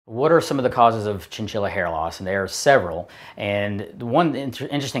What are some of the causes of chinchilla hair loss? And there are several. And the one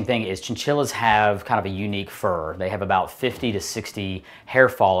interesting thing is chinchillas have kind of a unique fur. They have about 50 to 60 hair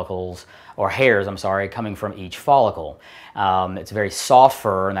follicles, or hairs, I'm sorry, coming from each follicle. It's a very soft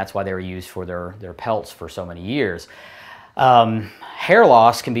fur, and that's why they were used for their pelts for so many years. Hair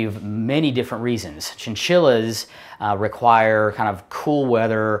loss can be of many different reasons. Chinchillas require kind of cool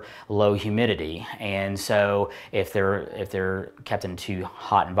weather, low humidity, and so if they're kept in too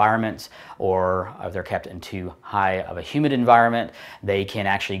hot environments, or if they're kept in too high of a humid environment, they can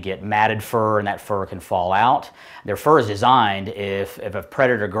actually get matted fur, and that fur can fall out. Their fur is designed, if a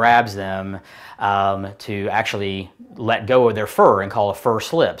predator grabs them, to actually let go of their fur and call a fur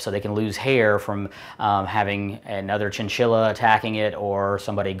slip, so they can lose hair from having another chinchilla attacking it or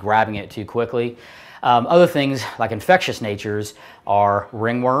somebody grabbing it too quickly. Other things like infectious natures are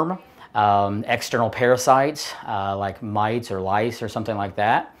ringworm, external parasites like mites or lice or something like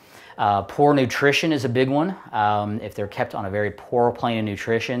that. Poor nutrition is a big one. If they're kept on a very poor plane of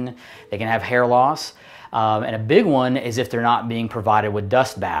nutrition, they can have hair loss. And a big one is if they're not being provided with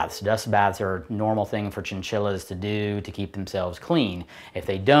dust baths. Dust baths are a normal thing for chinchillas to do to keep themselves clean. If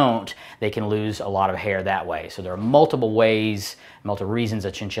they don't, they can lose a lot of hair that way. So there are multiple ways, multiple reasons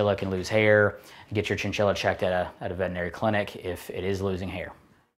a chinchilla can lose hair. Get your chinchilla checked at a veterinary clinic if it is losing hair.